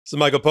So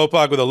Michael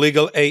Popok with a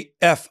legal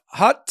AF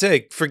hot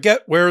take.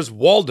 Forget where's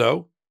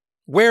Waldo.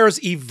 Where's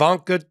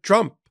Ivanka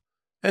Trump?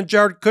 And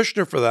Jared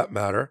Kushner, for that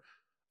matter.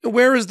 And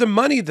where is the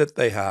money that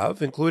they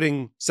have,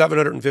 including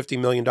 $750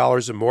 million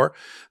or more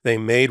they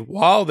made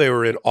while they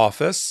were in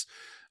office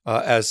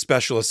as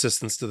special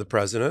assistants to the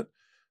president?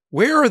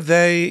 Where are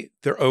they?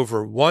 They're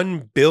over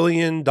 $1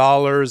 billion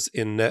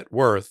in net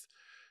worth,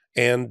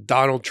 and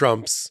Donald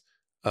Trump's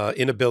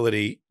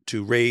inability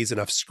to raise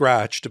enough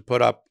scratch to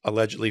put up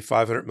allegedly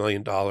 $500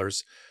 million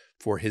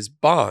for his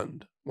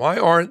bond. Why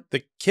aren't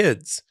the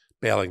kids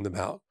bailing them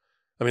out?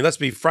 I mean, let's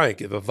be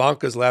frank. If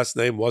Ivanka's last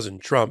name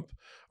wasn't Trump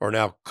or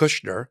now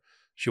Kushner,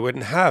 she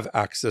wouldn't have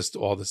access to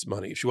all this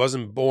money. If she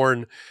wasn't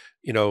born,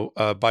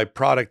 by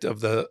product of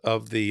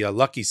the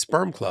Lucky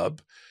Sperm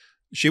Club,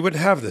 she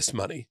wouldn't have this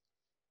money.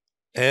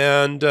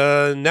 And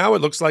now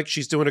it looks like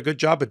she's doing a good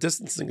job at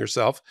distancing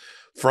herself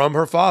from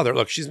her father.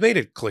 Look, she's made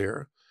it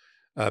clear,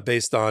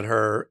 based on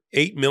her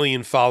 8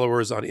 million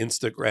followers on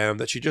Instagram,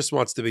 that she just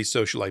wants to be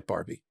socialite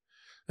Barbie.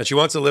 And she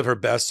wants to live her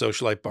best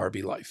socialite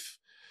Barbie life.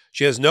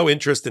 She has no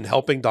interest in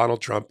helping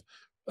Donald Trump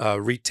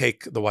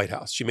retake the White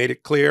House. She made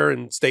it clear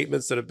in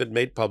statements that have been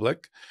made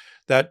public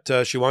that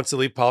she wants to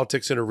leave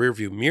politics in a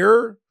rearview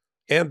mirror,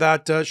 and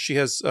that she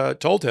has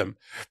told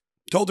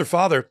her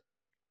father,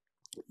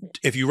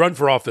 if you run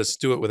for office,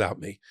 do it without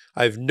me.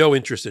 I have no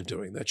interest in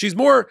doing that. She's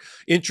more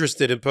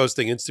interested in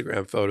posting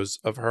Instagram photos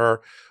of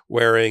her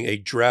wearing a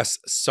dress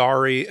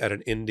sari at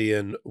an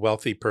Indian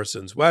wealthy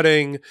person's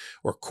wedding,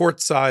 or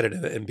courtside at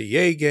an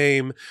NBA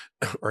game,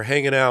 or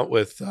hanging out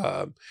with,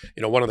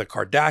 one of the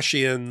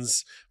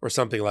Kardashians or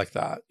something like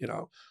that.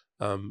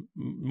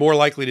 More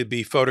likely to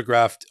be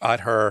photographed at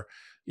her,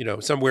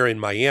 somewhere in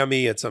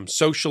Miami at some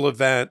social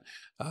event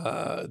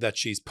that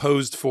she's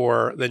posed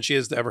for than she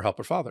is to ever help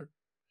her father.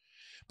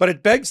 But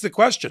it begs the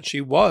question.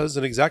 She was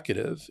an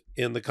executive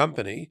in the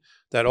company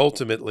that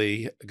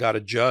ultimately got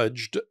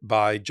adjudged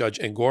by Judge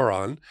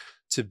Engoron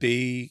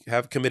to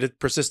have committed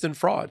persistent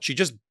fraud. She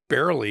just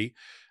barely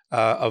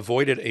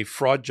avoided a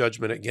fraud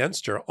judgment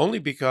against her, only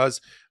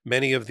because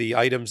many of the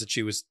items that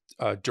she was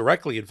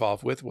directly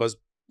involved with was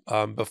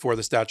before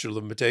the statute of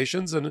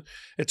limitations. And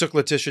it took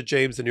Letitia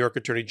James, the New York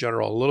Attorney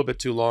General, a little bit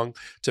too long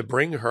to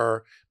bring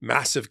her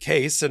massive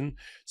case. And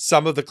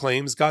some of the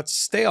claims got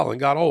stale and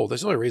got old.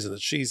 There's no reason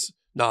that she's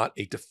not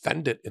a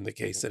defendant in the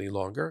case any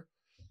longer,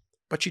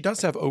 but she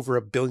does have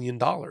over $1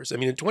 billion. I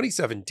mean, in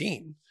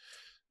 2017,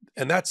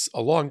 and that's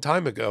a long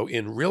time ago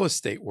in real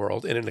estate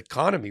world, in an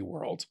economy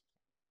world,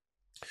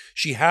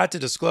 she had to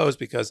disclose,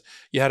 because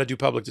you had to do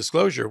public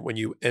disclosure when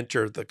you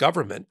enter the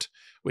government,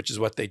 which is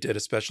what they did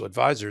as special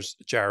advisors,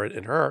 Jared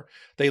and her.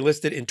 They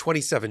listed in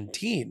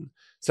 2017,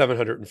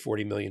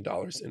 $740 million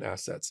in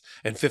assets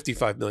and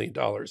 $55 million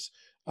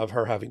of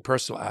her having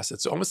personal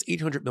assets. So almost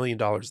 $800 million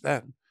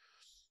then.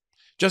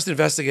 Just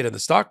investigate in the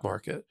stock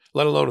market,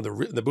 let alone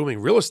in the booming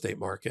real estate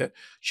market,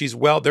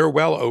 they're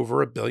well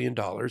over $1 billion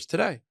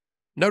today,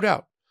 no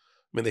doubt.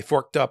 I mean, they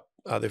forked out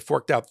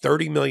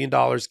 $30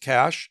 million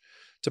cash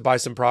to buy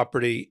some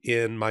property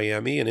in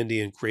Miami and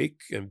Indian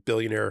Creek and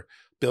Billionaire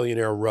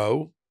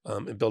Row,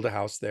 and build a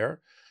house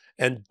there.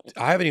 And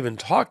I haven't even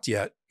talked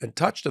yet and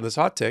touched on this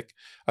hot take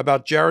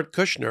about Jared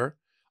Kushner,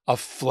 a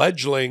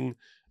fledgling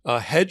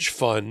hedge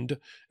fund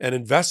and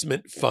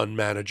investment fund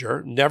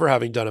manager, never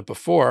having done it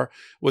before,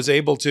 was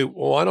able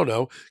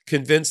to,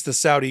 convince the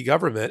Saudi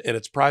government and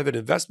its private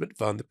investment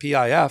fund, the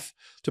PIF,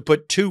 to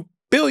put $2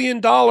 billion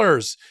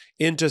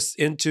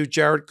into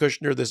Jared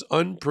Kushner, this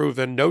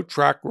unproven, no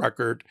track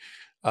record,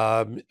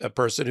 a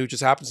person who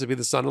just happens to be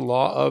the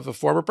son-in-law of a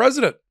former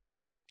president.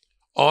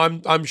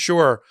 I'm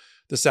sure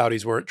the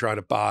Saudis weren't trying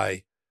to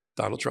buy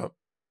Donald Trump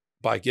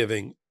by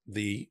giving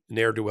the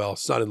ne'er-do-well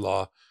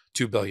son-in-law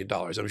 $2 billion.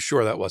 I'm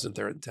sure that wasn't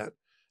their intent.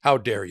 How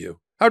dare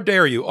you? How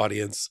dare you,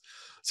 audience,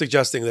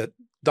 suggesting that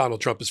Donald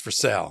Trump is for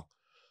sale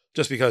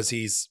just because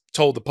he's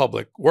told the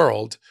public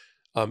world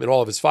in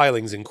all of his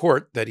filings in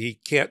court that he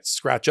can't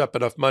scratch up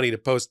enough money to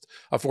post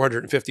a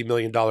 $450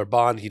 million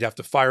bond. He'd have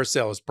to fire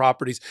sale his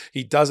properties.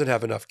 He doesn't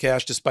have enough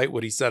cash, despite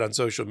what he said on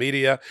social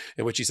media,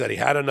 in which he said he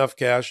had enough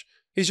cash.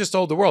 He's just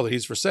told the world that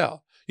he's for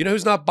sale. You know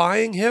who's not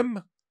buying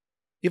him?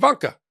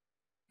 Ivanka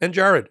and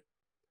Jared.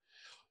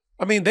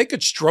 I mean, they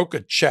could stroke a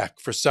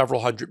check for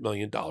several $100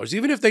 million,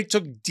 even if they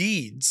took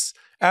deeds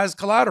as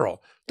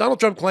collateral. Donald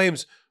Trump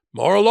claims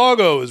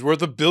Mar-a-Lago is worth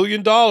 $1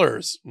 billion.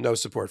 No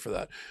support for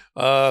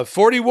that.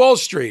 40 Wall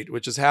Street,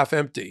 which is half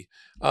empty,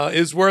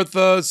 is worth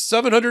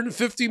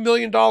 $750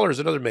 million,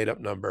 another made-up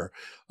number.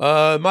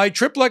 My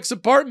triplex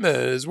apartment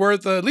is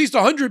worth at least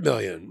 $100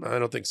 million. I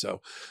don't think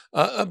so.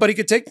 But he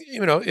could take,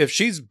 if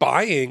she's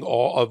buying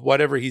all of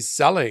whatever he's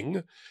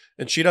selling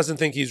and she doesn't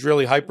think he's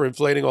really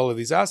hyperinflating all of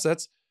these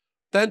assets,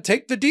 then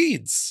take the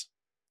deeds.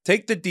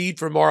 Take the deed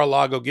for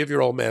Mar-a-Lago. Give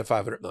your old man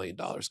 $500 million.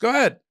 Go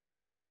ahead.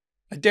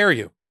 I dare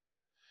you.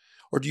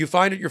 Or do you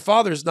find that your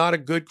father's not a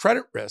good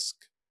credit risk,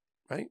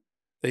 right?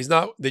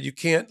 That you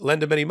can't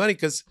lend him any money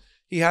because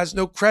he has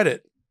no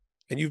credit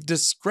and you've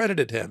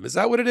discredited him. Is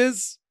that what it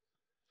is?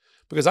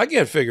 because I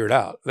can't figure it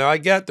out. Now, I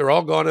get they're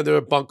all going into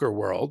a bunker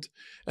world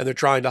and they're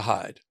trying to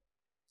hide.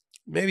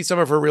 Maybe some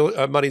of her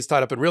real money's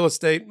tied up in real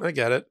estate. I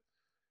get it.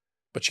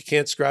 But she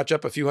can't scratch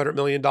up a few $100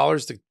 million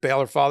to bail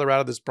her father out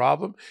of this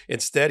problem.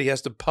 Instead, he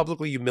has to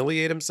publicly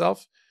humiliate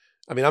himself.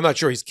 I mean, I'm not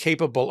sure he's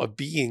capable of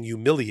being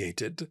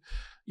humiliated.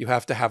 You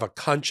have to have a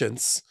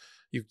conscience.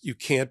 You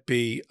can't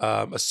be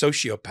a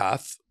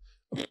sociopath.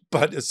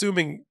 But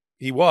assuming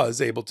he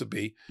was able to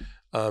be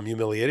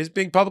humiliated, he's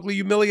being publicly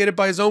humiliated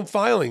by his own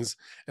filings.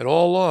 And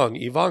all along,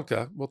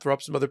 Ivanka, we'll throw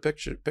up some other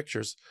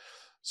pictures.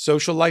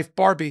 Social life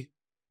Barbie.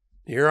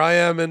 Here I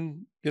am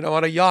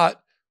on a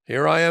yacht.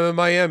 Here I am in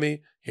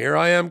Miami. Here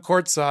I am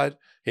courtside.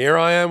 Here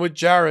I am with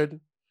Jared.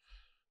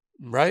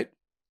 Right?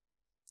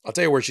 I'll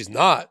tell you where she's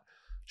not.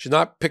 She's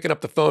not picking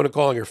up the phone and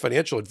calling her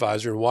financial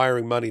advisor and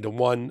wiring money to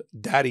one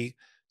Daddy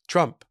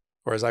Trump.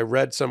 Or as I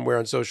read somewhere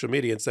on social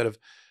media, instead of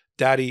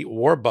Daddy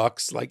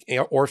Warbucks like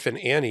Orphan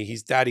Annie,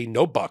 he's Daddy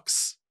No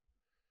Bucks.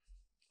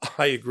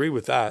 I agree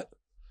with that.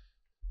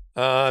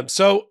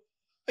 So,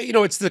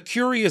 it's the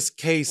curious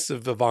case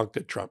of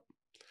Ivanka Trump.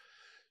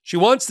 She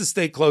wants to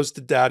stay close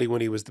to Daddy when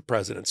he was the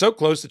president, so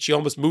close that she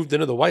almost moved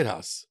into the White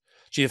House.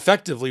 She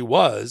effectively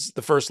was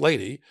the first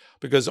lady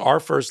because our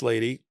first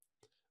lady,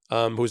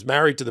 who was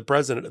married to the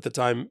president at the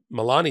time,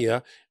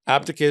 Melania,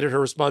 abdicated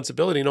her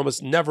responsibility and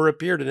almost never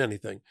appeared in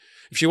anything.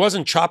 If she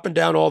wasn't chopping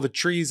down all the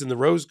trees in the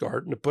Rose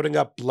Garden and putting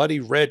up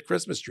bloody red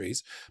Christmas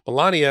trees,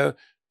 Melania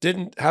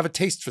didn't have a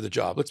taste for the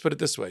job. Let's put it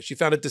this way. She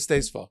found it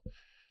distasteful.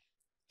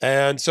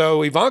 And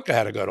so Ivanka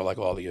had to go to like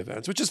all the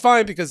events, which is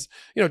fine because,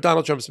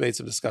 Donald Trump's made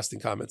some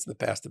disgusting comments in the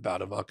past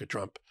about Ivanka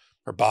Trump,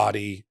 her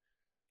body.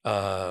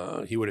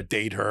 He would have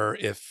dated her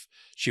if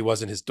she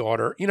wasn't his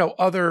daughter.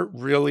 Other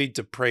really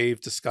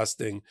depraved,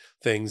 disgusting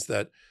things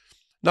that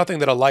nothing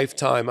that a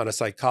lifetime on a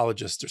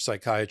psychologist or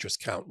psychiatrist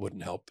couch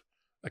wouldn't help.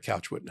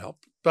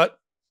 But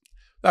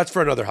that's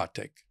for another hot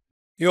take.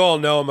 You all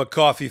know I'm a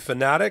coffee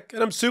fanatic,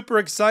 and I'm super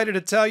excited to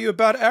tell you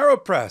about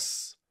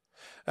AeroPress.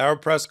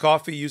 AeroPress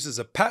coffee uses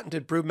a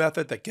patented brew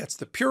method that gets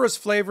the purest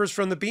flavors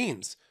from the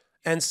beans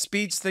and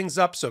speeds things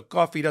up so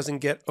coffee doesn't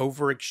get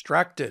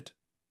over-extracted.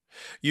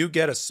 You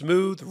get a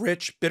smooth,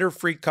 rich,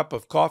 bitter-free cup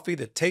of coffee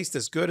that tastes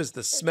as good as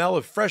the smell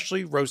of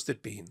freshly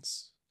roasted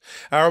beans.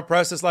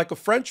 AeroPress is like a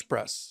French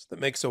press that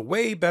makes a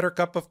way better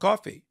cup of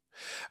coffee.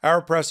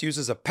 AeroPress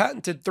uses a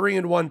patented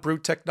 3-in-1 brew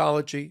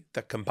technology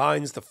that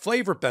combines the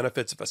flavor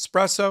benefits of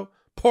espresso,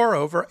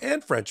 pour-over,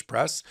 and French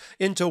press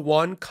into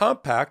one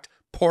compact,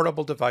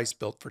 portable device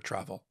built for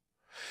travel.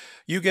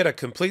 You get a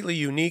completely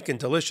unique and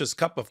delicious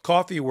cup of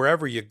coffee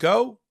wherever you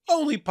go,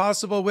 only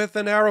possible with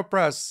an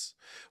AeroPress.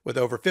 With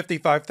over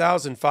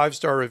 55,000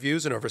 5-star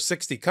reviews in over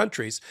 60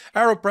 countries,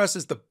 AeroPress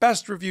is the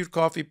best reviewed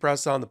coffee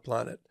press on the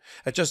planet.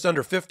 At just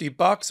under $50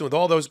 and with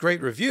all those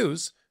great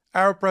reviews,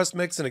 AeroPress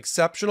makes an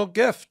exceptional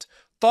gift.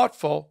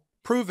 Thoughtful,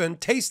 proven,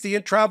 tasty,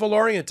 and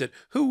travel-oriented.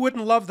 Who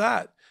wouldn't love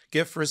that?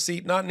 Gift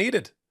receipt not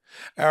needed.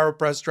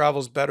 AeroPress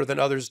travels better than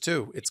others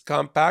too. It's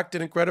compact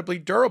and incredibly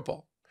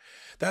durable.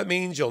 That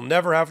means you'll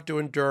never have to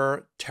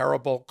endure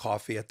terrible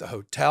coffee at the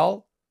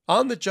hotel,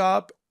 on the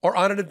job, or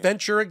on an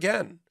adventure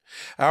again.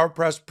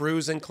 AeroPress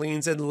brews and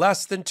cleans in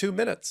less than 2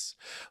 minutes.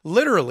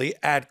 Literally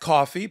add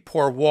coffee,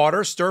 pour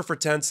water, stir for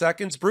 10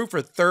 seconds, brew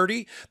for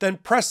 30, then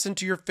press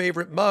into your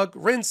favorite mug,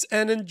 rinse,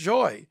 and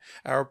enjoy.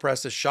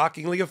 AeroPress is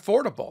shockingly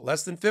affordable,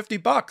 less than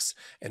 $50,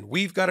 and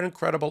we've got an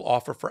incredible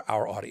offer for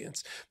our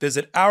audience.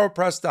 Visit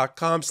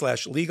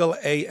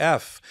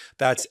aeropress.com/legalaf.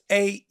 That's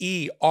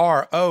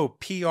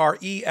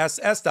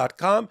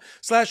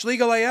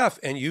AEROPRESS.com/legalaf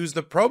and use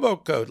the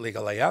promo code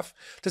legalaf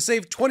to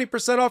save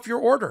 20% off your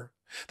order.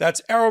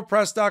 That's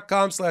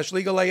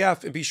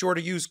aeropress.com/legalaf and be sure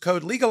to use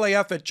code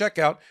legalaf at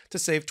checkout to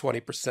save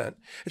 20%.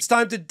 It's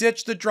time to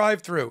ditch the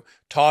drive-thru,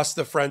 toss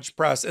the French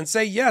press, and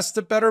say yes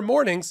to better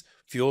mornings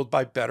fueled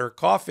by better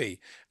coffee.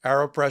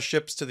 AeroPress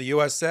ships to the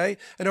USA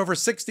and over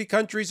 60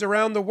 countries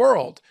around the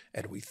world,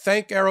 and we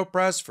thank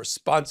AeroPress for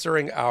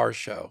sponsoring our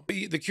show.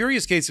 The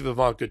curious case of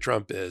Ivanka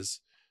Trump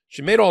is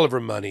she made all of her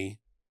money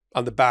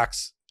on the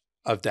backs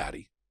of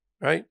Daddy,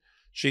 right?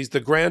 She's the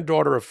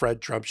granddaughter of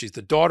Fred Trump. She's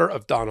the daughter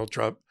of Donald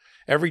Trump.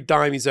 Every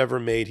dime he's ever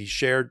made, he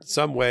shared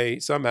some way,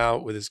 somehow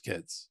with his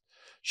kids.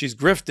 She's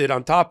grifted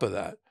on top of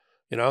that.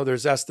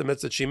 There's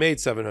estimates that she made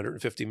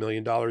 $750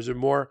 million or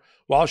more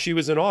while she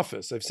was in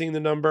office. I've seen the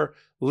number,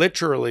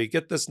 literally,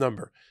 get this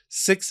number,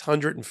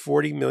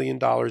 $640 million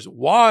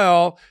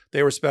while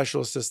they were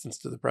special assistants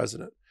to the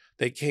president.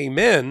 They came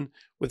in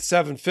with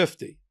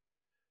 $750.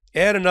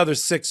 Add another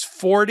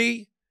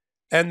 $640,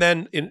 and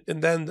then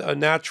a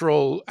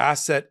natural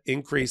asset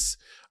increase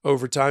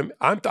over time.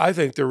 I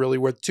think they're really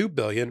worth $2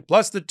 billion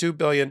plus the $2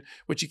 billion,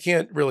 which you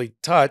can't really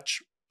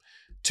touch.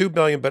 $2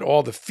 billion, but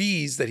all the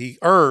fees that he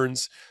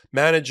earns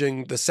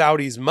managing the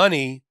Saudis'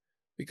 money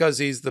because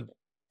he's the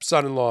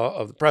son-in-law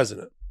of the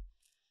president.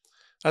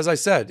 As I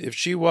said, if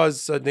she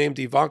was named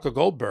Ivanka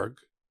Goldberg,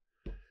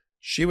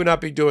 she would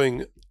not be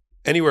doing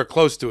anywhere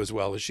close to as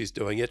well as she's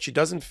doing. Yet she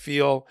doesn't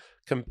feel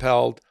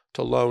compelled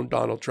to loan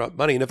Donald Trump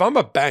money. And if I'm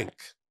a bank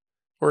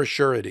or a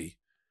surety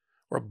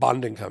or a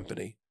bonding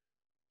company,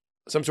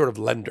 some sort of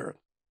lender.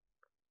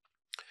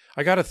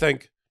 I got to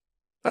think,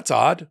 that's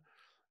odd.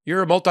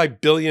 You're a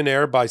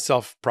multi-billionaire by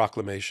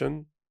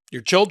self-proclamation.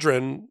 Your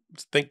children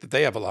think that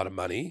they have a lot of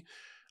money.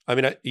 I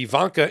mean,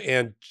 Ivanka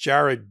and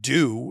Jared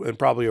do, and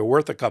probably are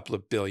worth a couple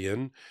of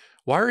billion.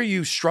 Why are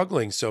you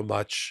struggling so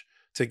much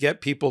to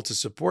get people to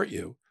support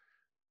you?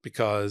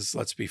 Because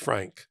let's be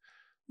frank,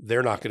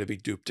 they're not going to be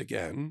duped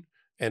again.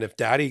 And if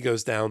daddy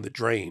goes down the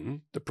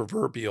drain, the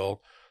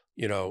proverbial,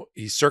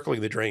 he's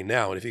circling the drain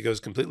now. And if he goes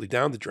completely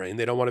down the drain,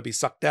 they don't want to be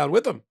sucked down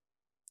with him.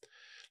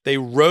 They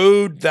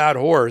rode that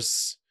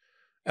horse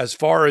as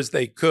far as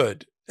they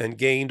could and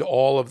gained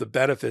all of the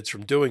benefits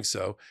from doing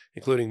so,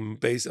 including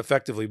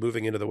effectively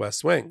moving into the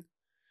West Wing.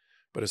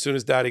 But as soon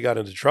as daddy got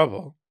into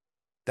trouble,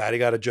 daddy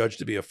got adjudged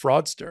to be a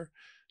fraudster,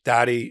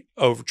 daddy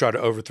tried to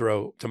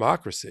overthrow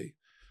democracy.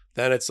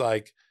 Then it's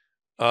like,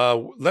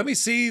 let me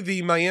see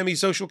the Miami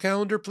social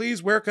calendar,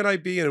 please. Where can I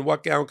be and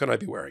what gown can I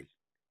be wearing?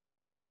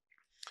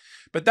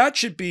 But that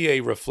should be a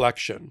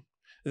reflection.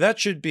 That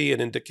should be an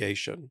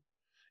indication.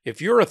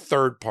 If you're a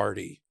third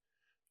party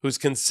who's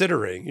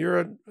considering,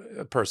 you're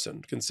a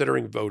person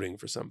considering voting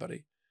for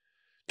somebody,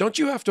 don't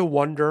you have to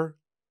wonder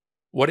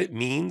what it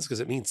means? Because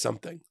it means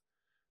something.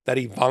 That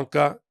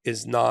Ivanka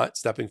is not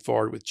stepping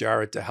forward with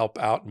Jared to help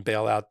out and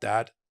bail out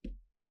dad.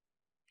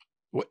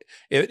 And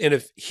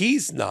if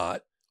he's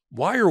not,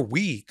 why are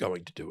we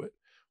going to do it?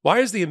 Why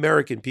is the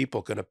American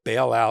people going to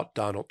bail out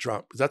Donald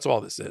Trump? Because that's all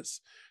this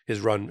is,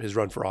 his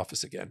run for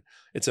office again.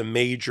 It's a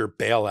major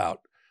bailout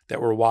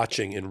that we're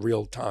watching in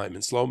real time,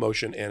 in slow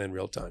motion and in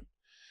real time.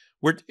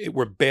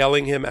 We're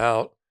bailing him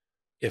out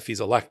if he's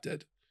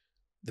elected.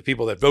 The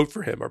people that vote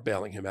for him are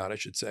bailing him out, I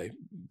should say,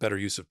 better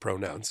use of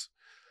pronouns,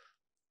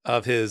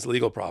 of his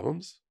legal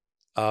problems,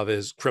 of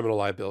his criminal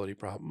liability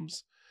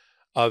problems,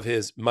 of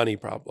his money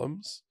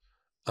problems,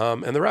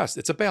 and the rest.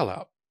 It's a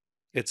bailout.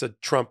 It's a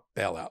Trump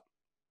bailout.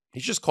 He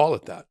should just call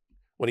it that.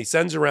 When he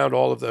sends around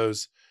all of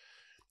those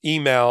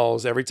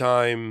emails every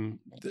time,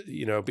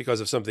 because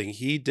of something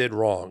he did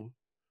wrong,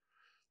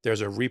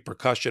 there's a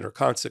repercussion or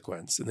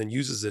consequence, and then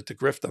uses it to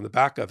grift on the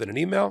back of it in an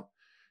email,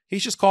 he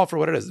should just call for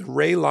what it is. The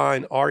RE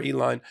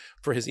line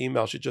for his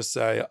email should just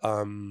say,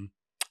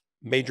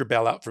 major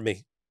bailout for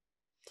me.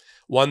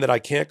 One that I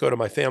can't go to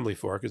my family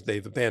for because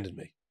they've abandoned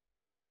me.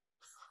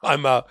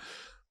 I'm a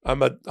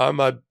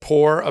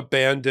poor,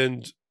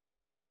 abandoned,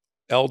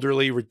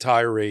 elderly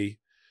retiree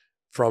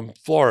from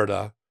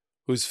Florida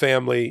whose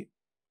family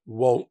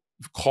won't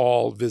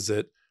call,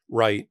 visit,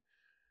 write,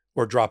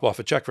 or drop off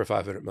a check for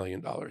 $500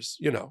 million.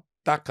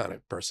 That kind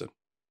of person.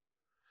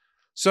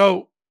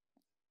 So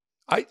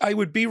I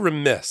would be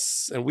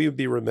remiss, and we would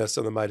be remiss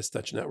on the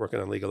MeidasTouch Network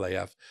and on Legal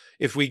AF,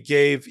 if we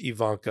gave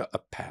Ivanka a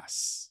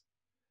pass.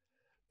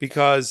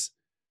 Because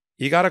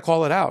you got to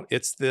call it out.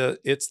 It's the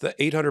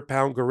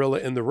 800-pound gorilla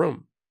in the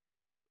room.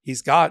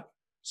 He's got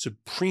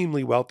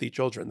supremely wealthy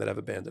children that have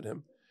abandoned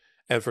him,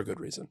 and for good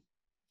reason.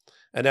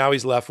 And now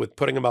he's left with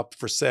putting them up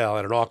for sale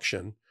at an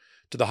auction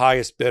to the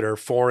highest bidder,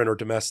 foreign or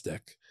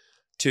domestic,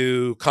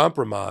 to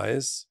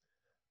compromise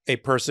a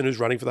person who's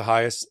running for the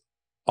highest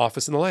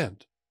office in the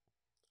land.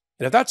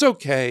 And if that's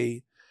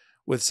okay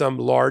with some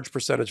large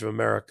percentage of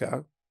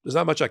America, there's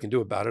not much I can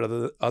do about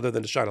it other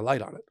than to shine a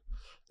light on it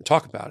and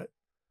talk about it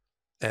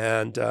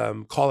and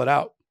call it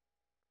out.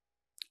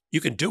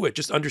 You can do it.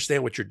 Just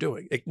understand what you're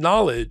doing.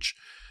 Acknowledge.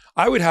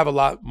 I would have a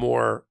lot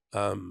more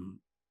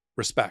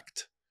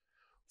respect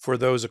for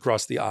those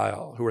across the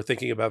aisle who are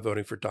thinking about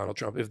voting for Donald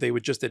Trump if they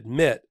would just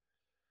admit,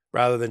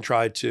 rather than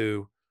try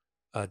to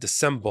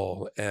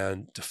dissemble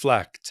and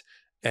deflect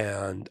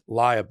and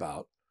lie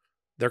about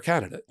their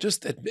candidate.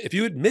 Just if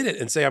you admit it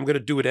and say, I'm going to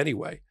do it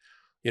anyway,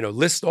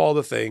 list all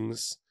the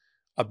things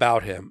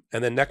about him.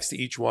 And then next to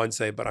each one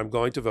say, but I'm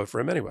going to vote for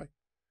him anyway.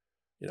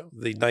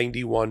 The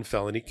 91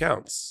 felony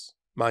counts,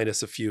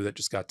 minus a few that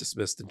just got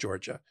dismissed in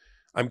Georgia.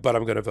 But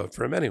I'm going to vote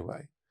for him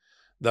anyway.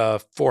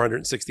 The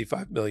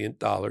 $465 million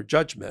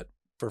judgment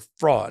for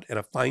fraud and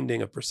a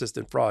finding of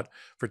persistent fraud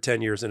for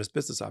 10 years in his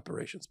business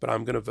operations. But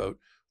I'm going to vote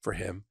for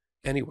him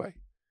anyway.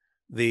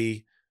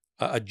 The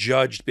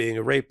adjudged being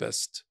a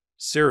rapist,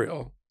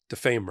 serial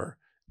defamer,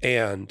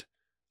 and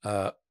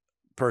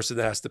person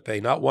that has to pay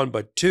not one,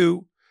 but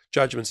two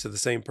judgments to the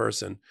same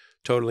person,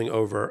 totaling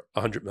over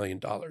 $100 million.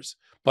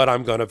 But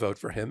I'm going to vote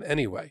for him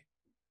anyway.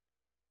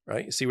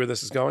 Right? You see where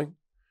this is going?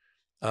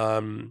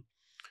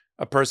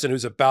 A person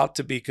who's about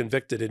to be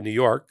convicted in New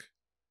York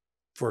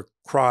for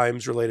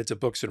crimes related to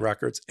books and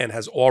records and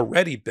has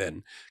already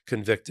been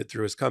convicted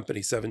through his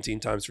company 17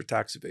 times for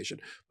tax evasion.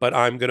 But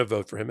I'm going to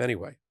vote for him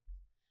anyway.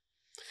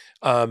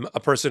 A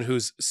person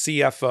whose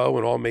CFO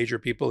and all major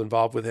people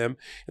involved with him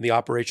in the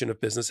operation of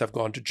business have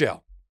gone to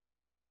jail.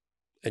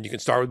 And you can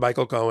start with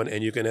Michael Cohen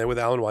and you can end with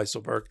Alan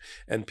Weisselberg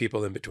and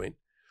people in between.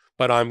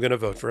 But I'm going to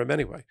vote for him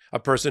anyway. A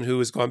person who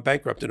has gone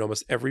bankrupt in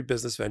almost every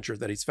business venture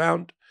that he's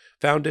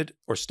founded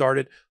or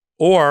started,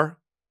 or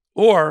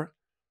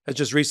has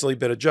just recently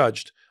been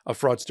adjudged a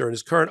fraudster in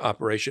his current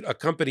operation, a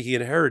company he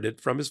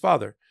inherited from his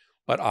father.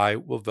 But I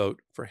will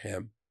vote for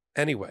him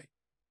anyway.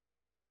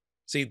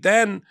 See,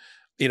 then,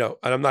 and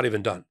I'm not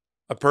even done.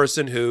 a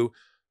person who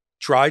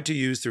tried to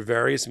use through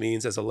various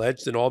means, as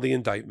alleged in all the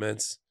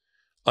indictments,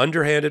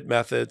 underhanded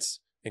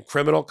methods and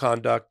criminal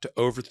conduct to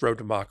overthrow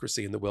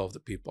democracy and the will of the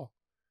people.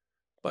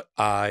 But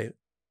I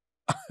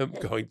am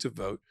going to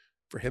vote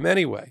for him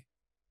anyway.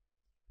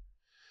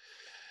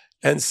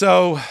 And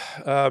so,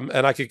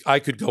 and I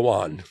could go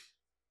on.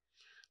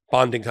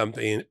 Bonding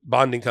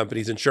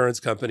companies, insurance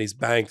companies,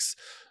 banks,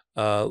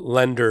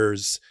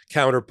 lenders,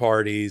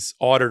 counterparties,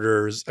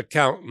 auditors,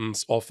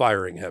 accountants, all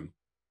firing him.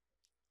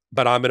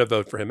 But I'm going to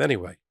vote for him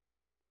anyway.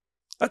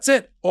 That's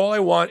it. All I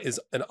want is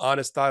an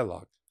honest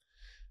dialogue.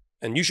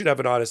 And you should have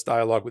an honest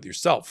dialogue with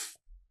yourself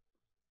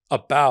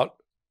about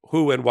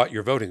who and what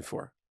you're voting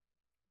for.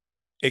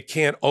 It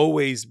can't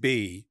always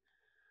be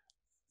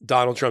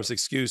Donald Trump's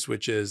excuse,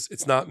 which is,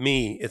 it's not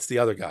me, it's the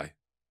other guy.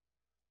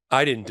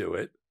 I didn't do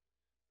it.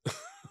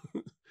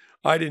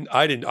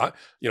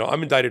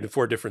 I'm indicted in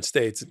 4 different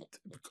states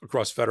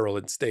across federal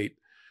and state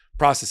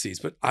processes,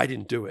 but I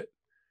didn't do it.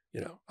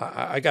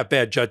 I got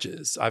bad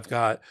judges. I've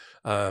got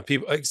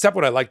people, except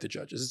when I like the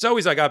judges. It's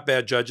always I got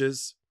bad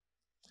judges.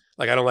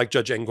 Like I don't like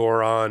Judge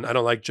Engoron. I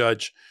don't like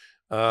Judge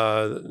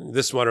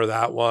this one or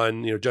that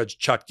one, Judge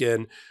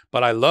Chutkin.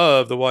 But I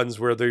love the ones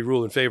where they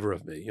rule in favor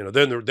of me.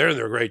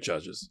 They're great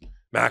judges,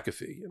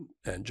 McAfee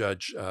and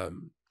Judge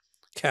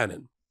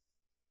Cannon.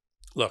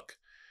 Look,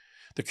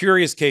 the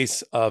curious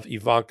case of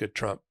Ivanka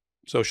Trump,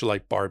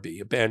 socialite Barbie,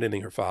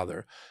 abandoning her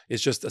father,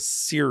 is just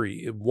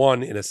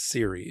one in a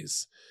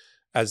series.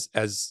 As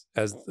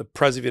the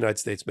President of the United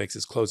States makes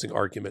his closing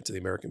argument to the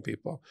American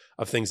people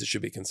of things that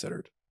should be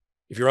considered.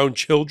 If your own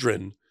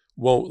children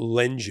won't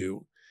lend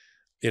you,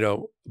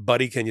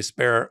 buddy, can you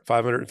spare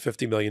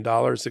 $550 million,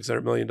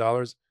 $600 million?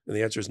 And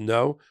the answer is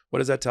no. What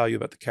does that tell you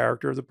about the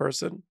character of the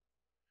person,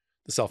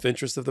 the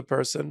self-interest of the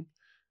person,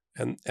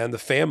 and the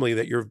family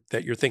that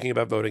you're thinking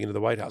about voting into the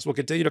White House? We'll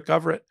continue to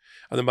cover it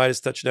on the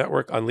MeidasTouch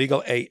Network on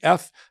Legal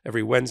AF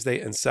every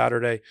Wednesday and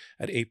Saturday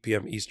at 8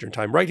 p.m. Eastern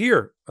Time, right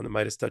here on the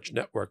MeidasTouch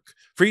Network.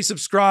 Free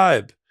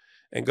subscribe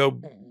and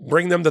go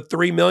bring them to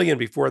 3 million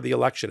before the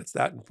election. It's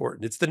that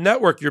important. It's the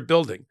network you're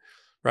building,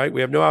 right?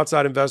 We have no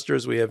outside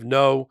investors. We have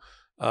no,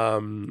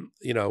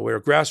 we're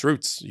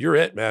grassroots. You're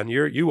it, man.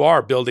 You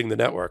are building the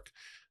network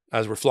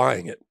as we're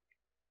flying it.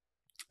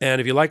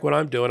 And if you like what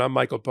I'm doing, I'm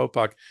Michael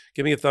Popok.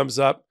 Give me a thumbs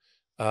up.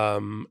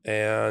 And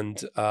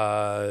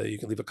you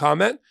can leave a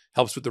comment.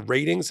 Helps with the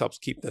ratings, helps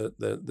keep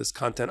this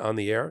content on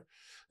the air.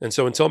 And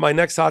so until my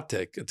next hot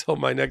take, until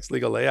my next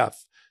Legal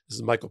AF, this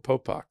is Michael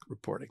Popok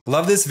reporting.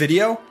 Love this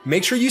video?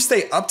 Make sure you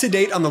stay up to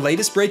date on the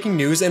latest breaking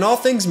news and all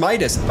things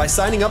Meidas by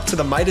signing up to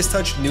the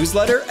MeidasTouch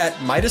newsletter at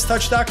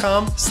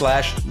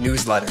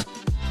MeidasTouch.com/newsletter.